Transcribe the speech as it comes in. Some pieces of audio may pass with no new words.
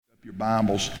Your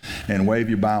Bibles and wave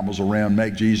your Bibles around,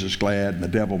 make Jesus glad and the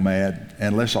devil mad.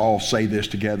 And let's all say this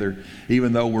together,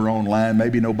 even though we're online.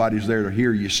 Maybe nobody's there to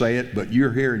hear you say it, but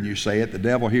you're hearing you say it. The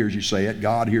devil hears you say it.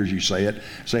 God hears you say it.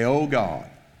 Say, oh God,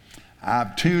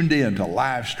 I've tuned in to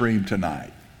live stream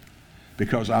tonight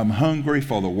because I'm hungry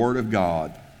for the Word of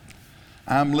God.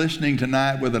 I'm listening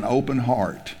tonight with an open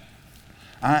heart.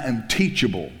 I am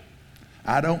teachable.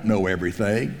 I don't know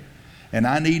everything, and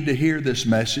I need to hear this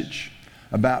message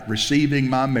about receiving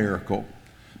my miracle,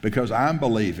 because I'm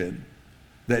believing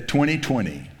that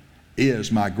 2020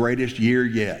 is my greatest year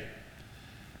yet.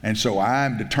 And so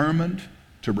I'm determined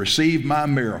to receive my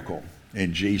miracle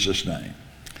in Jesus' name.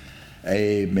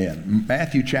 Amen.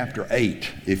 Matthew chapter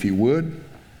 8, if you would.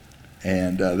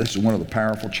 And this is one of the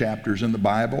powerful chapters in the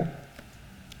Bible.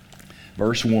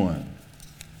 Verse 1.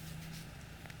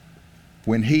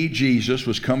 When he, Jesus,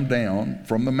 was come down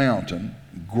from the mountain,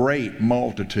 great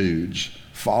multitudes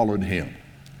followed him.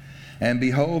 And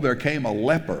behold, there came a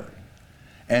leper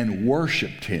and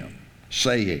worshipped him,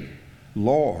 saying,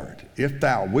 Lord, if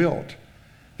thou wilt,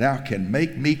 thou can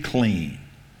make me clean.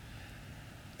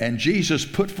 And Jesus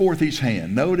put forth his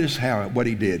hand. Notice what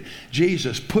he did.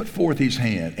 Jesus put forth his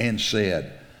hand and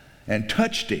said, and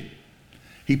touched him.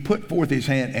 He put forth his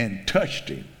hand and touched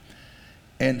him,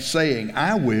 and saying,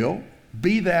 I will,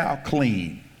 be thou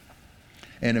clean.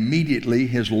 And immediately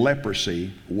his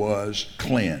leprosy was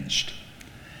cleansed.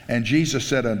 And Jesus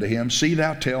said unto him, See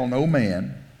thou tell no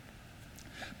man,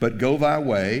 but go thy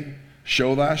way,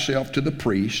 show thyself to the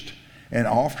priest, and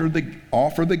offer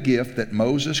the gift that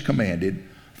Moses commanded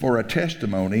for a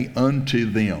testimony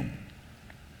unto them.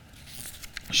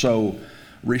 So,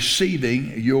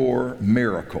 receiving your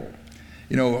miracle.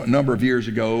 You know, a number of years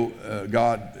ago,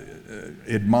 God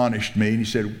admonished me, and he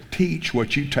said, teach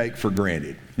what you take for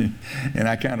granted. And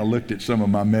I kind of looked at some of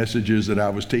my messages that I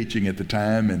was teaching at the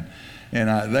time,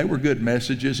 and they were good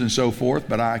messages and so forth,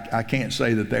 but I can't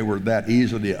say that they were that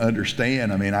easy to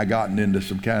understand. I mean, I gotten into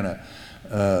some kind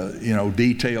of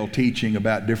detailed teaching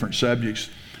about different subjects,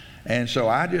 and so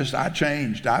I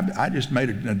changed. I just made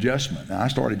an adjustment. I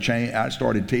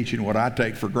started teaching what I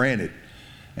take for granted,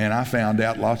 and I found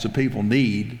out lots of people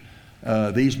need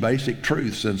these basic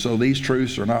truths. And so these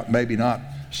truths are maybe not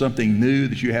something new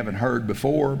that you haven't heard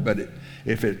before, but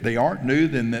if they aren't new,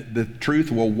 then the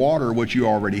truth will water what you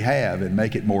already have and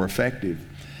make it more effective.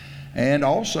 And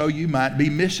also you might be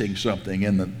missing something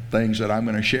in the things that I'm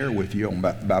going to share with you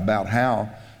about how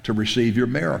to receive your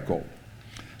miracle.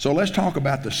 So let's talk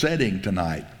about the setting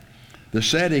tonight. The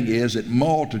setting is that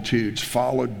multitudes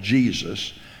followed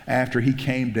Jesus after he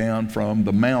came down from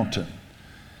the mountain.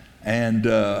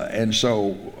 And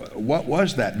so what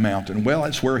was that mountain? Well,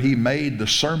 it's where he made the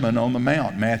Sermon on the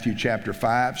Mount, Matthew chapter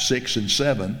 5, 6, and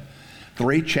 7.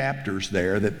 3 chapters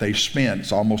there that they spent,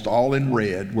 it's almost all in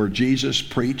red, where Jesus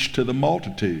preached to the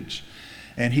multitudes.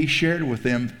 And he shared with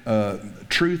them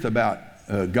truth about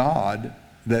God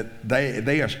that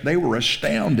they were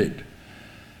astounded.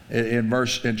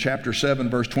 In chapter 7,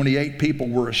 verse 28, people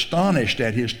were astonished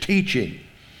at his teaching.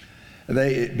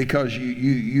 Because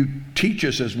you teach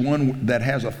us as one that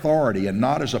has authority and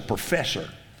not as a professor.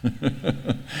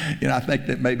 I think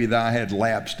that maybe I had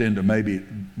lapsed into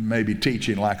maybe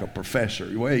teaching like a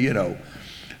professor. Well,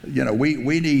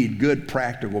 we need good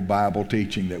practical Bible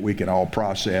teaching that we can all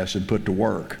process and put to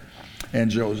work.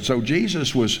 And so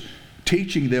Jesus was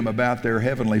teaching them about their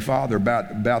Heavenly Father,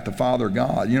 about the Father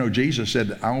God. Jesus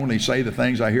said, I only say the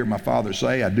things I hear my Father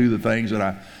say. I do the things that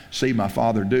I see my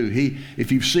Father do.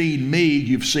 If you've seen me,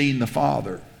 you've seen the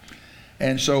Father.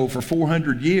 And so for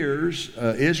 400 years,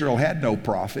 Israel had no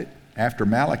prophet after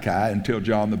Malachi until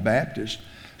John the Baptist.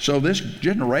 So this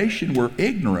generation were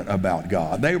ignorant about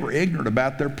God. They were ignorant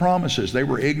about their promises. They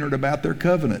were ignorant about their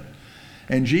covenant.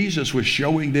 And Jesus was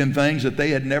showing them things that they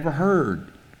had never heard.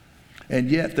 And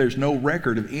yet there's no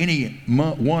record of any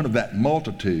one of that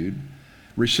multitude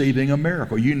receiving a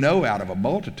miracle. Out of a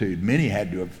multitude, many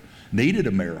had to have needed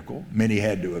a miracle. Many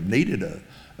had to have needed a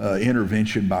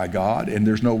intervention by God, and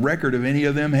there's no record of any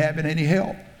of them having any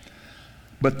help.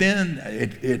 But then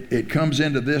it comes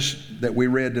into this that we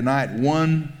read tonight.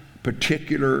 One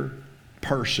particular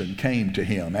person came to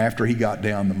him after he got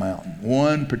down the mountain.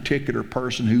 One particular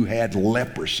person who had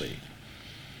leprosy.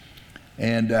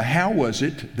 And how was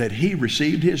it that he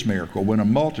received his miracle when a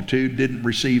multitude didn't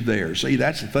receive theirs? See,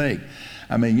 that's the thing.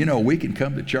 I mean, we can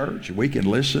come to church, we can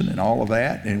listen and all of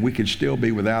that, and we can still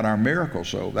be without our miracle.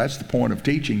 So that's the point of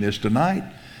teaching this tonight.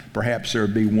 Perhaps there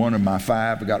would be one of my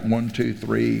 5. I got 1, 2,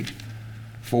 3,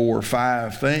 4,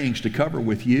 5 things to cover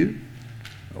with you.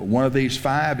 One of these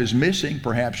 5 is missing.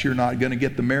 Perhaps you're not going to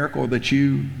get the miracle that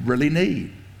you really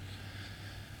need.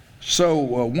 So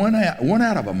one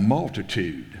out of a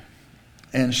multitude.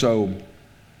 And so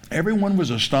everyone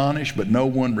was astonished, but no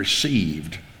one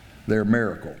received their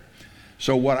miracle.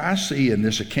 So what I see in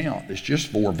this account is just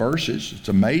 4 verses. It's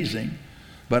amazing.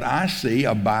 But I see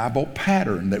a Bible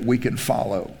pattern that we can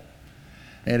follow.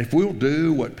 And if we'll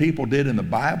do what people did in the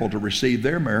Bible to receive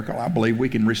their miracle, I believe we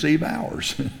can receive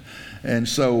ours. And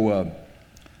so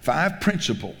 5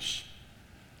 principles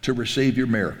to receive your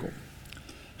miracle.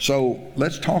 So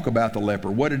let's talk about the leper.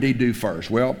 What did he do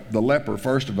first? Well, the leper,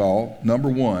 first of all, number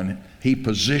 1, he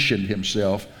positioned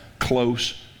himself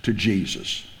close to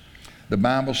Jesus. The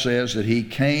Bible says that he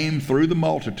came through the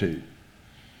multitude.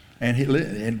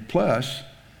 And plus,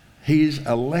 he's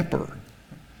a leper.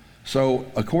 So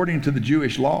according to the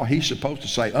Jewish law, he's supposed to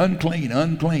say, unclean,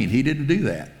 unclean. He didn't do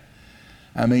that.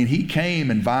 I mean, he came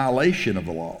in violation of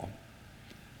the law.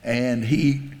 And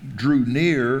he drew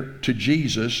near to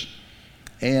Jesus,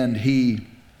 and he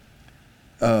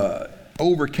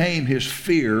overcame his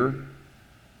fear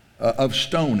of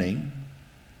stoning.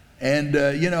 And,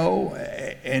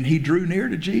 and he drew near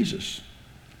to Jesus.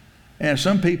 And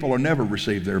some people will never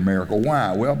receive their miracle.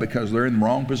 Why? Well, because they're in the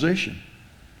wrong position.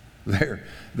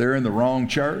 They're in the wrong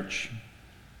church.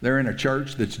 They're in a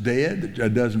church that's dead,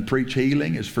 that doesn't preach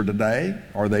healing is for today,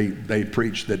 or they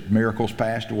preach that miracles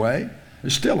passed away.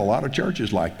 There's still a lot of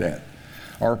churches like that.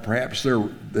 Or perhaps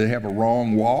they have a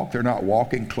wrong walk. They're not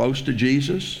walking close to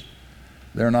Jesus.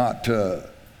 They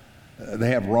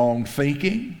have wrong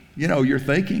thinking. You know, your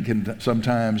thinking can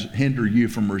sometimes hinder you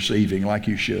from receiving like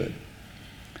you should.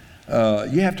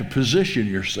 You have to position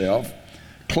yourself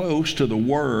close to the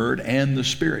Word and the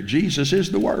Spirit. Jesus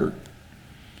is the Word.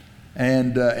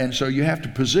 And so you have to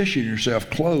position yourself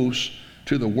close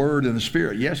to the Word and the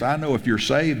Spirit. Yes, I know if you're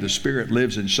saved, the Spirit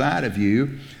lives inside of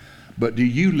you, but do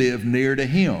you live near to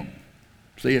Him?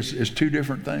 See, it's 2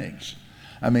 different things.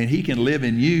 I mean, He can live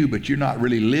in you, but you're not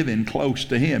really living close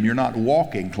to Him. You're not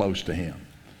walking close to Him.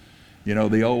 You know,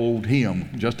 the old hymn,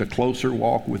 just a closer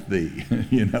walk with Thee,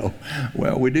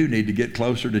 Well, we do need to get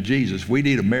closer to Jesus. If we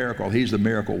need a miracle, He's the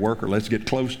miracle worker. Let's get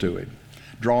close to Him.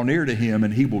 Draw near to Him,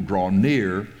 and He will draw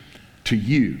near to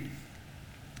you.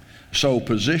 So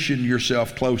position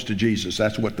yourself close to Jesus.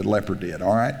 That's what the leper did,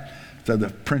 all right? So the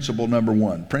principle number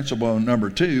 1. Principle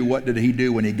number 2, what did he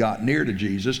do when he got near to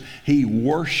Jesus? He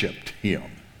worshiped Him.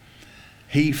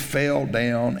 He fell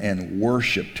down and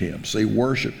worshiped Him. See,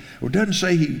 worship. Well, it doesn't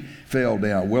say he fell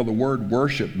down. Well, the word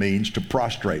worship means to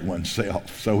prostrate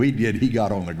oneself. So he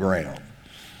got on the ground.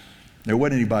 There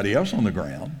wasn't anybody else on the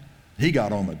ground. He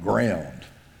got on the ground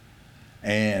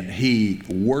and he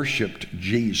worshiped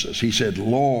Jesus. He said,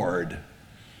 Lord.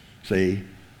 See,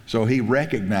 so he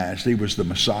recognized he was the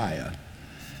Messiah.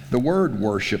 The word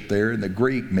worship there in the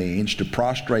Greek means to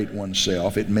prostrate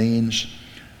oneself. It means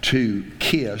to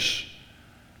kiss,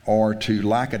 or to,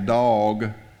 like a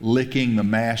dog, licking the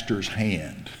master's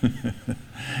hand.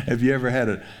 Have you ever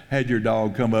had your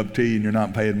dog come up to you and you're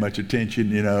not paying much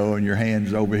attention, and your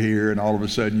hand's over here, and all of a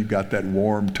sudden you've got that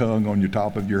warm tongue on your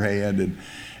top of your hand, and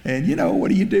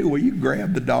what do? Well, you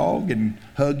grab the dog and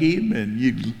hug him, and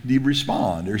you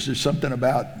respond. There's just something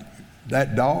about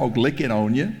that dog licking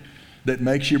on you that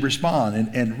makes you respond.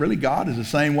 And really, God is the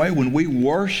same way. When we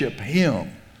worship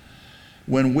Him,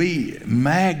 when we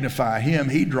magnify Him,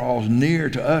 He draws near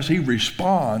to us. He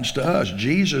responds to us.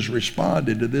 Jesus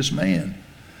responded to this man,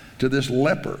 to this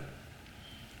leper.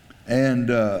 And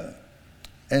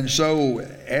so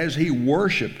as he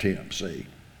worshiped Him,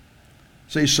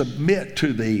 submit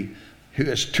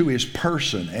to His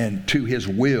person and to His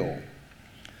will.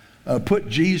 Put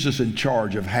Jesus in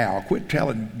charge of how. Quit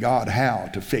telling God how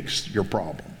to fix your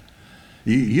problem.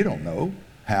 You don't know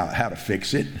how to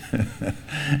fix it.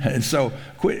 And so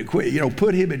quit,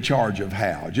 put Him in charge of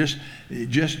how. Just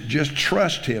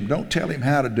trust Him. Don't tell Him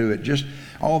how to do it. Just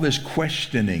all this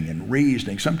questioning and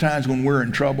reasoning. Sometimes when we're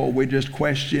in trouble, we just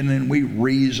question and we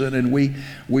reason, and we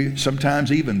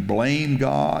sometimes even blame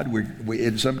God.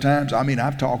 And sometimes,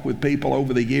 I've talked with people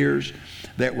over the years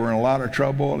that were in a lot of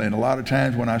trouble, and a lot of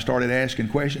times when I started asking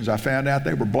questions, I found out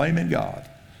they were blaming God.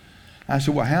 I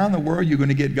said, well, how in the world are you going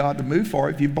to get God to move for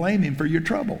it if you blame Him for your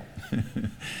trouble?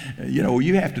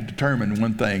 You have to determine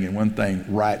one thing, and one thing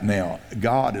right now.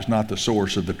 God is not the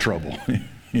source of the trouble.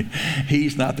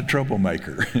 He's not the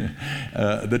troublemaker.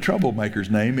 The troublemaker's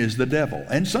name is the devil.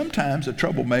 And sometimes the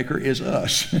troublemaker is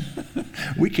us.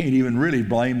 We can't even really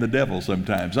blame the devil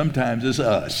sometimes. Sometimes it's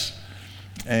us.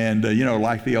 And,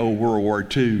 like the old World War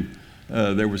II,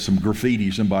 there was some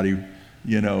graffiti somebody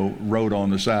wrote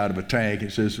on the side of a tank.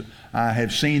 It says, I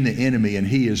have seen the enemy and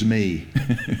he is me.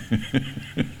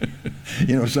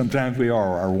 Sometimes we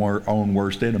are our own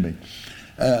worst enemy.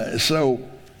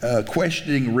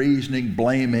 Questioning, reasoning,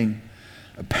 blaming,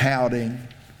 pouting,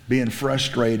 being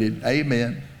frustrated.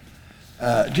 Amen.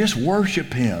 Just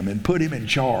worship him and put him in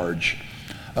charge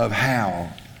of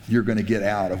how you're going to get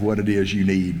out of what it is you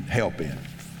need help in.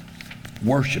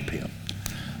 Worship him.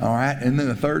 All right. And then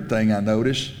the third thing I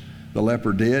noticed the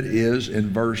leper did is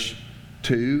in verse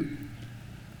 2,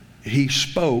 he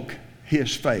spoke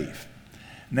his faith.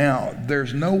 Now,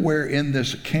 there's nowhere in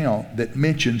this account that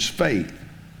mentions faith,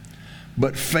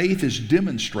 but faith is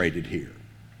demonstrated here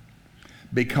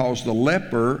because the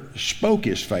leper spoke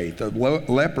his faith. The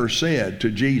leper said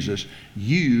to Jesus,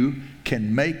 "You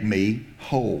can make me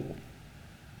whole."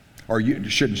 Or you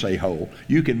shouldn't say whole.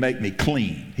 "You can make me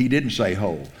clean." He didn't say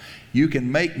whole. "You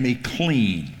can make me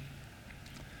clean."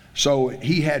 So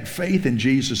he had faith in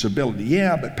Jesus' ability.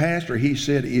 Yeah, but Pastor, he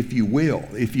said, if you will.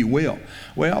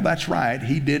 Well, that's right.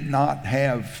 He did not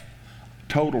have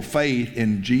total faith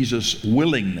in Jesus'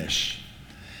 willingness.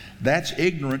 That's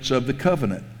ignorance of the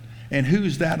covenant. And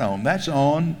who's that on? That's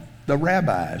on the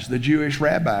rabbis, the Jewish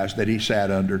rabbis that he sat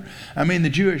under. I mean, the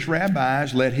Jewish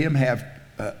rabbis let him have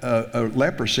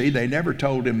leprosy. They never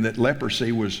told him that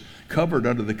leprosy was covered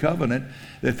under the covenant,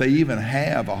 that they even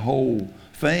have a whole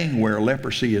thing where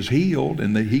leprosy is healed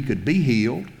and that he could be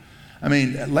healed. I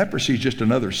mean, leprosy is just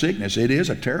another sickness. It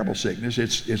is a terrible sickness.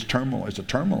 It's terminal. It's a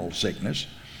terminal sickness.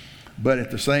 But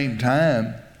at the same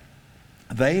time,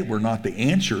 they were not the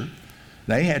answer.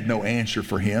 They had no answer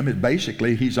for him.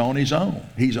 Basically, he's on his own.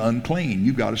 He's unclean.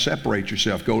 You've got to separate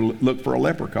yourself. Go look for a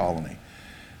leper colony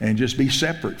and just be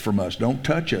separate from us. Don't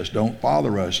touch us. Don't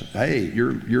bother us. Hey,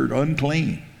 you're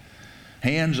unclean.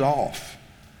 Hands off.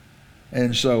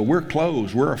 And so we're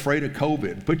closed. We're afraid of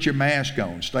COVID. Put your mask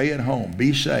on. Stay at home.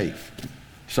 Be safe.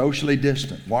 Socially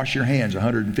distant. Wash your hands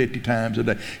 150 times a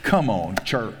day. Come on,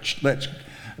 church. Let's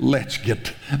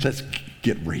get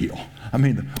real. I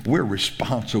mean, we're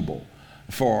responsible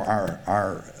for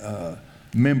our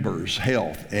members'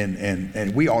 health,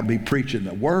 and we ought to be preaching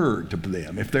the word to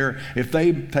them. If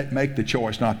they make the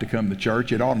choice not to come to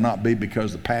church, it ought not be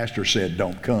because the pastor said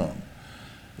don't come.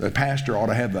 The pastor ought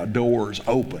to have the doors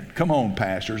open. Come on,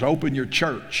 pastors, open your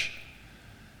church.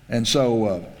 And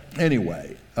so,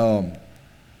 anyway, the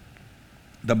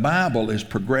Bible is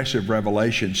progressive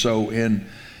revelation. So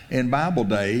in Bible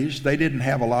days, they didn't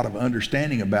have a lot of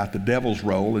understanding about the devil's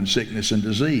role in sickness and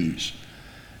disease.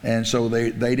 And so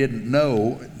they didn't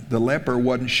know. The leper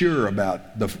wasn't sure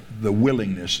about the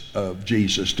willingness of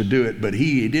Jesus to do it, but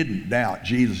he didn't doubt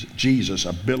Jesus'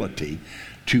 ability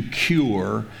to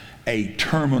cure a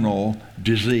terminal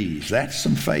disease. That's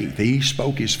some faith. He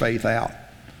spoke his faith out.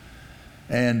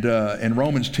 And in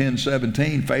Romans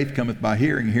 10:17, faith cometh by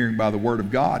hearing, hearing by the word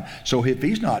of God. So if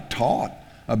he's not taught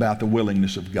about the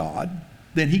willingness of God,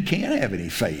 then he can't have any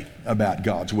faith about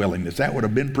God's willingness. That would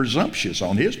have been presumptuous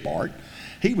on his part.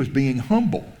 He was being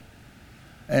humble.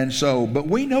 And so, but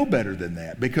we know better than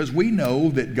that because we know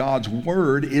that God's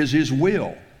word is his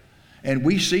will. And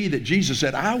we see that Jesus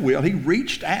said, I will. He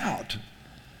reached out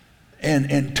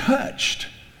and touched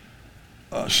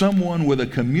someone with a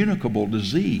communicable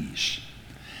disease.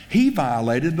 He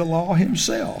violated the law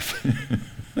himself.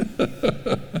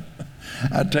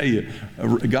 I tell you,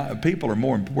 people are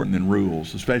more important than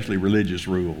rules, especially religious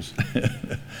rules.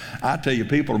 I tell you,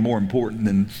 people are more important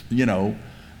than,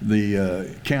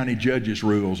 the county judge's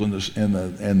rules and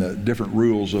the different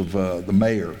rules of the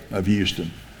mayor of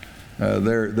Houston.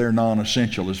 They're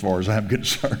non-essential as far as I'm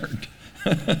concerned.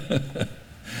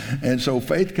 And so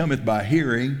faith cometh by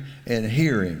hearing, and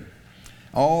hearing.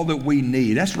 All that we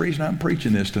need. That's the reason I'm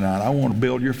preaching this tonight. I want to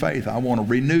build your faith. I want to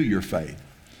renew your faith.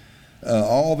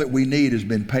 All that we need has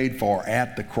been paid for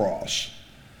at the cross.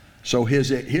 So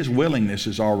his willingness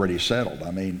is already settled.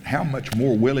 I mean, how much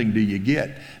more willing do you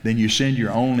get than you send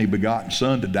your only begotten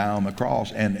Son to die on the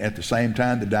cross, and at the same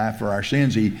time to die for our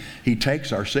sins? He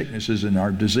takes our sicknesses and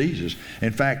our diseases.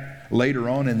 In fact, later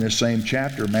on in this same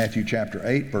chapter, Matthew chapter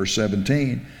 8, verse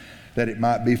 17, that it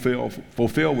might be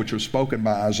fulfilled which was spoken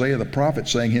by Isaiah the prophet,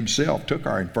 saying, himself took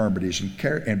our infirmities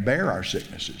and bare our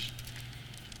sicknesses.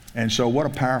 And so what a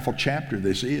powerful chapter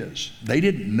this is. They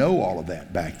didn't know all of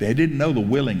that back then. They didn't know the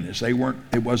willingness. It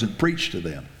wasn't preached to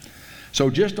them. So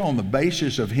just on the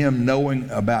basis of him knowing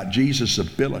about Jesus'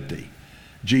 ability,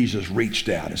 Jesus reached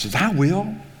out and says, I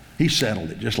will. He settled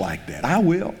it just like that. I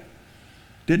will.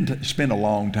 Didn't spend a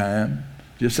long time.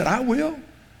 Just said, I will.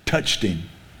 Touched him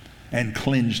and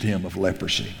cleansed him of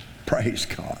leprosy. Praise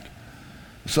God.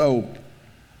 So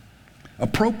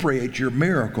appropriate your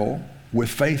miracle with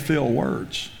faith-filled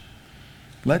words.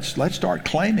 Let's start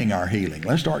claiming our healing.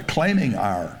 Let's start claiming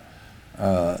our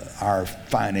our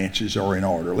finances are in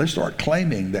order. Let's start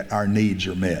claiming that our needs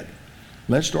are met.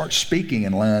 Let's start speaking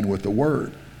in line with the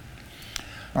Word.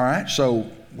 All right,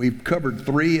 so we've covered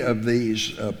 3 of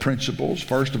these principles.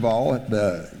 First of all,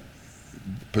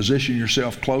 position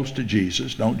yourself close to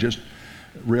Jesus. Don't just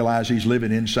realize He's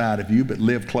living inside of you, but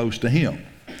live close to Him.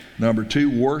 Number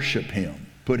 2, worship Him.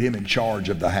 Put Him in charge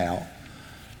of the how.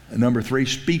 And number 3,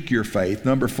 speak your faith.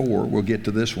 Number 4, we'll get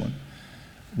to this one.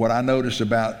 What I noticed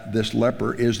about this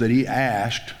leper is that he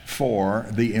asked for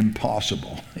the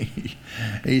impossible.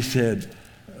 He said,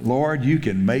 Lord, you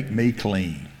can make me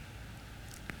clean.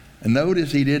 And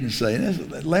notice he didn't say,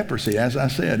 leprosy, as I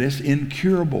said, it's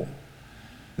incurable.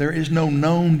 There is no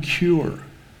known cure.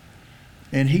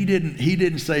 And he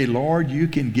didn't say, Lord, you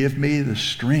can give me the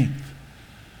strength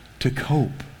to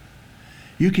cope.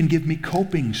 You can give me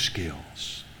coping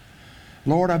skills.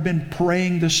 Lord, I've been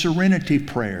praying the serenity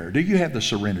prayer. Do you have the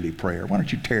serenity prayer? Why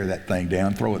don't you tear that thing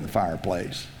down, throw it in the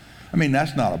fireplace? I mean,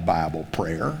 that's not a Bible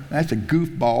prayer. That's a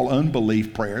goofball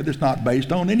unbelief prayer that's not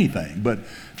based on anything but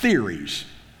theories.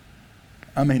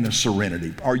 I mean, the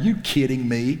serenity. Are you kidding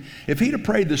me? If he'd have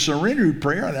prayed the serenity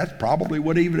prayer, that's probably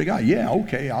what he would have got. Yeah,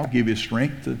 okay, I'll give you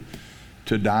strength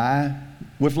to die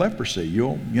with leprosy.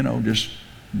 You'll just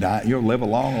die. You'll live a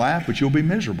long life, but you'll be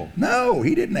miserable. No,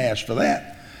 he didn't ask for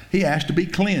that. He asked to be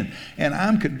cleansed. And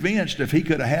I'm convinced if he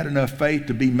could have had enough faith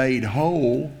to be made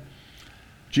whole,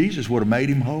 Jesus would have made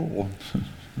him whole.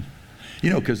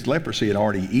 Because leprosy had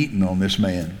already eaten on this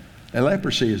man. And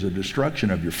leprosy is a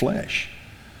destruction of your flesh.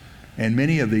 And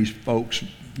many of these folks,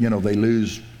 they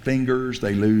lose fingers,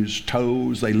 they lose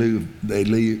toes, they lose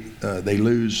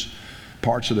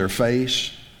parts of their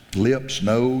face, lips,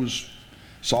 nose,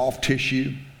 soft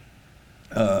tissue.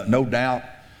 No doubt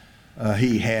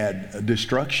he had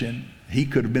destruction. He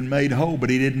could have been made whole, but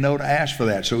he didn't know to ask for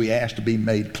that, so he asked to be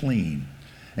made clean.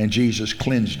 And Jesus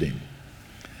cleansed him.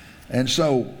 And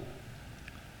so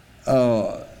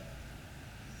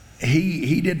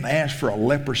he didn't ask for a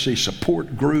leprosy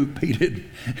support group.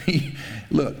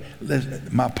 Look,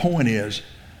 my point is,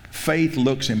 faith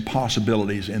looks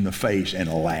impossibilities in the face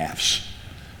and laughs.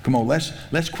 Come on,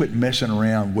 let's quit messing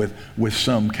around with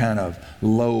some kind of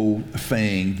low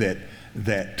thing that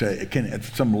can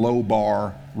some low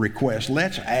bar request.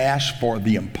 Let's ask for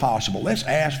the impossible. Let's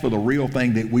ask for the real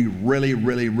thing that we really,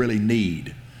 really, really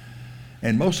need.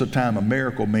 And most of the time, a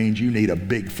miracle means you need a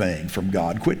big thing from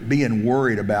God. Quit being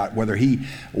worried about whether He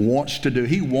wants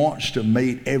to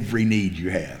meet every need you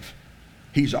have.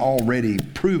 He's already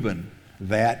proven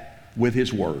that with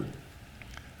His Word.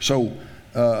 So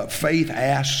faith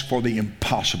asks for the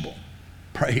impossible.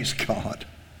 Praise God.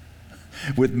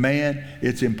 With man,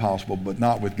 it's impossible, but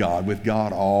not with God. With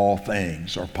God, all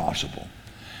things are possible.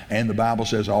 And the Bible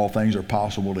says all things are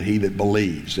possible to he that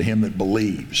believes, to him that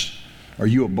believes. Are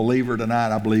you a believer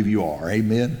tonight? I believe you are.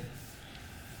 Amen?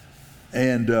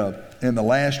 And the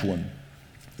last one,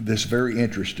 this very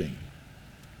interesting,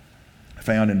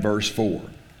 found in verse 4.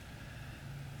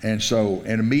 And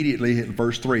immediately, in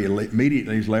verse 3,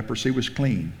 immediately his leprosy was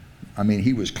clean. I mean,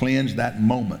 he was cleansed that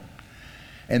moment.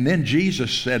 And then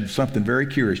Jesus said something very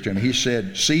curious to him. He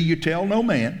said, see, you tell no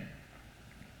man,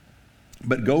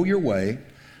 but go your way,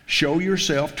 show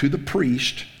yourself to the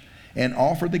priest, and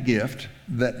offer the gift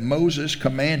that Moses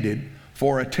commanded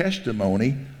for a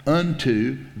testimony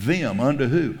unto them. Unto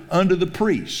who? Unto the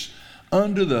priests.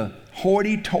 Unto the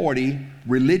hoity-toity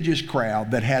religious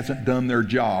crowd that hasn't done their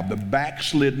job. The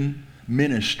backslidden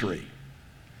ministry.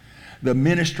 The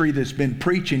ministry that's been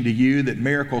preaching to you that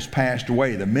miracles passed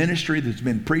away. The ministry that's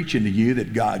been preaching to you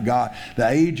that God, the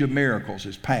age of miracles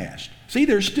is past. See,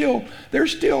 there's still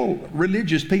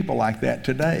religious people like that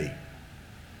today.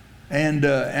 And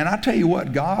I tell you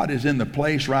what, God is in the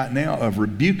place right now of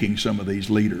rebuking some of these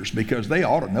leaders because they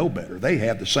ought to know better. They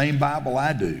have the same Bible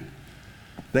I do.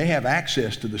 They have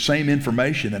access to the same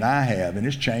information that I have, and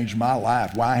it's changed my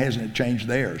life. Why hasn't it changed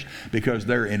theirs? Because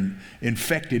they're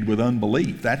infected with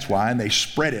unbelief. That's why, and they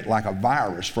spread it like a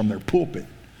virus from their pulpit.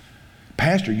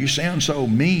 Pastor, you sound so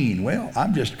mean. Well, I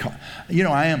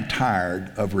am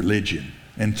tired of religion.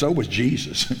 And so was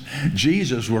Jesus.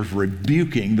 Jesus was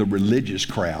rebuking the religious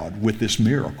crowd with this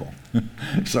miracle.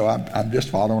 So I'm just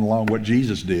following along what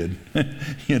Jesus did.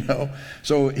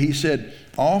 So he said,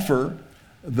 offer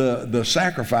the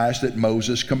sacrifice that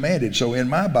Moses commanded. So in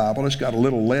my Bible, it's got a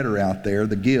little letter out there,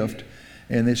 the gift,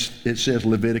 and it says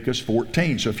Leviticus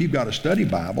 14. So if you've got a study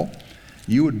Bible,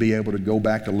 you would be able to go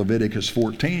back to Leviticus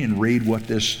 14 and read what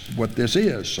this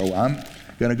is. So I'm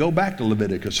going to go back to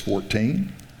Leviticus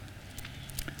 14,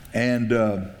 and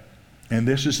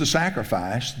this is the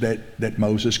sacrifice that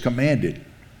Moses commanded.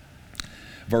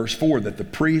 Verse 4, that the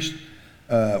priest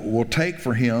will take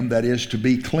for him that is to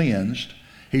be cleansed,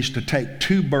 he's to take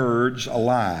 2 birds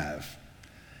alive.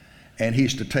 And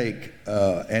he's to take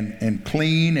and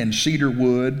clean and cedar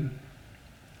wood,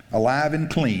 alive and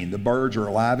clean. The birds are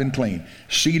alive and clean.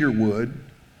 Cedar wood,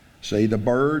 see the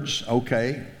birds,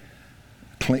 okay.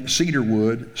 Cedar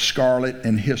wood, scarlet,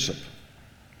 and hyssop.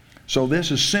 So this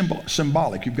is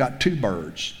symbolic. You've got 2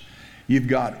 birds. You've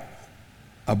got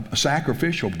a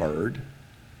sacrificial bird,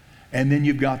 and then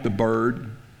you've got the bird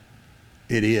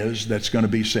that's going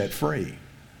to be set free.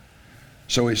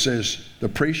 So it says, the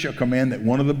priest shall command that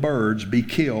one of the birds be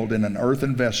killed in an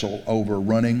earthen vessel over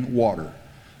running water.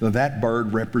 Now, that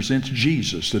bird represents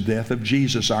Jesus, the death of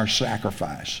Jesus, our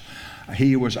sacrifice.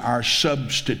 He was our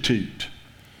substitute.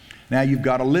 Now you've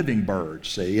got a living bird,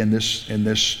 see, in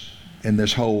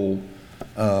this whole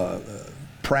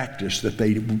practice that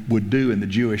they would do in the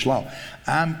Jewish law.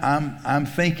 I'm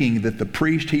thinking that the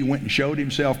priest he went and showed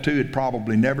himself to had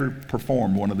probably never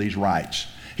performed one of these rites.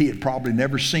 He had probably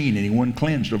never seen anyone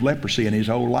cleansed of leprosy in his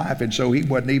whole life, and so he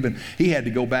had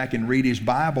to go back and read his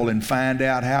Bible and find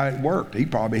out how it worked. He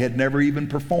probably had never even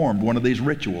performed one of these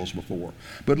rituals before.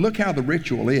 But look how the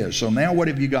ritual is. So now what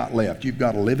have you got left? You've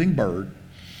got a living bird,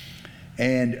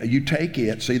 and you take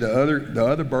it. See, the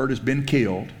other bird has been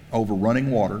killed over running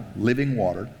water, living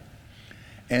water.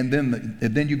 And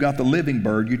then you got the living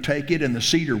bird. You take it in the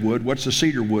cedar wood. What's the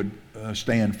cedar wood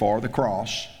stand for? The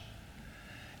cross.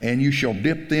 And you shall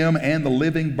dip them and the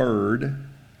living bird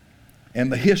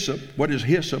and the hyssop. What is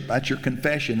hyssop? That's your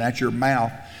confession. That's your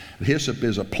mouth. The hyssop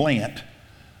is a plant,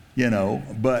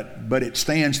 but it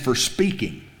stands for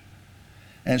speaking.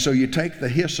 And so you take the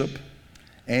hyssop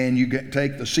and you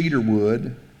take the cedar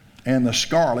wood, and the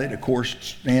scarlet, of course,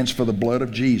 stands for the blood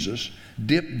of Jesus.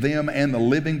 Dip them and the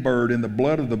living bird in the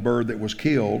blood of the bird that was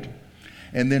killed,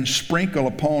 and then sprinkle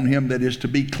upon him that is to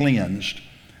be cleansed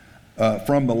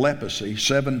from the leprosy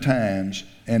 7 times,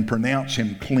 and pronounce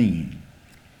him clean.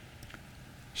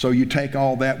 So you take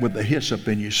all that with the hyssop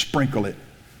and you sprinkle it.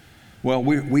 Well,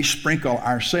 we sprinkle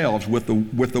ourselves with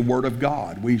the Word of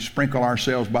God. We sprinkle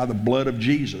ourselves by the blood of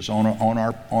Jesus on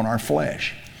our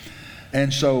flesh.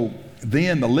 And so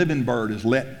then the living bird is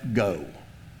let go.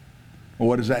 Well,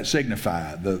 what does that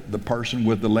signify? The person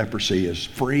with the leprosy is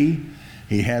free.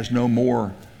 He has no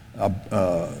more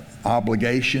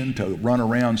obligation to run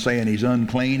around saying he's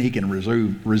unclean. He can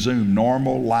resume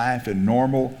normal life and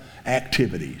normal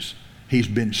activities. He's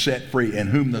been set free, and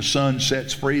whom the Son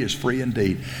sets free is free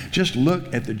indeed. Just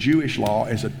look at the Jewish law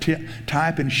as a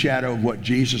type and shadow of what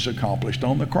Jesus accomplished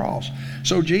on the cross.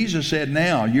 So Jesus said,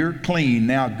 now you're clean.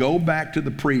 Now go back to the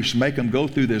priests, make them go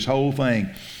through this whole thing,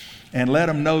 and let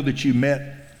them know that you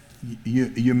met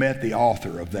the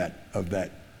author of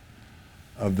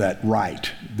that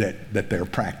rite that they're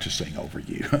practicing over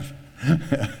you.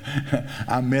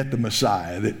 I met the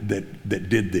Messiah that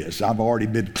did this. I've already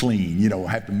been clean. You don't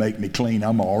have to make me clean.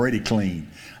 I'm already clean.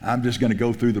 I'm just going to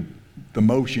go through the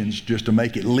motions just to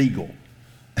make it legal.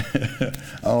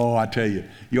 Oh, I tell you,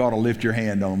 you ought to lift your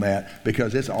hand on that,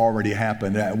 because it's already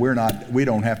happened. We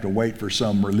don't have to wait for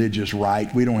some religious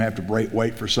rite. We don't have to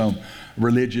wait for some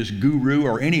religious guru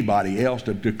or anybody else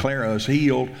to declare us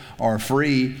healed or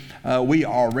free. We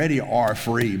already are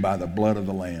free by the blood of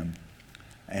the Lamb.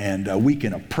 And we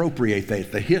can appropriate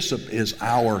that. The hyssop is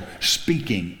our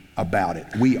speaking about it.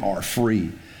 We are free,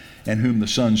 and whom the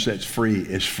Son sets free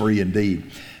is free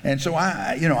indeed. And so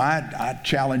I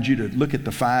challenge you to look at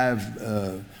the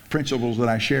 5 principles that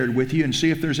I shared with you and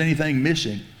see if there's anything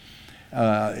missing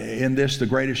in this, the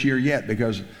greatest year yet,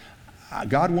 because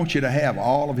God wants you to have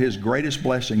all of His greatest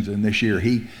blessings in this year.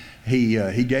 He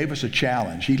gave us a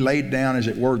challenge. He laid down, as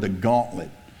it were, the gauntlet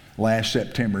last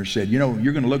September. Said, you're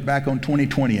going to look back on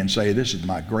 2020 and say, this is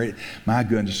my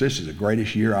goodness, this is the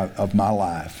greatest year of my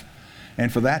life.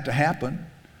 And for that to happen,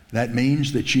 that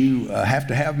means that you have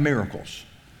to have miracles.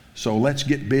 So let's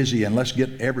get busy and let's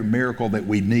get every miracle that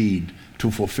we need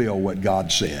to fulfill what God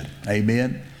said.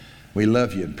 Amen. We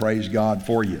love you and praise God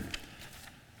for you.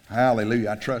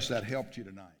 Hallelujah. I trust that helped you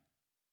tonight.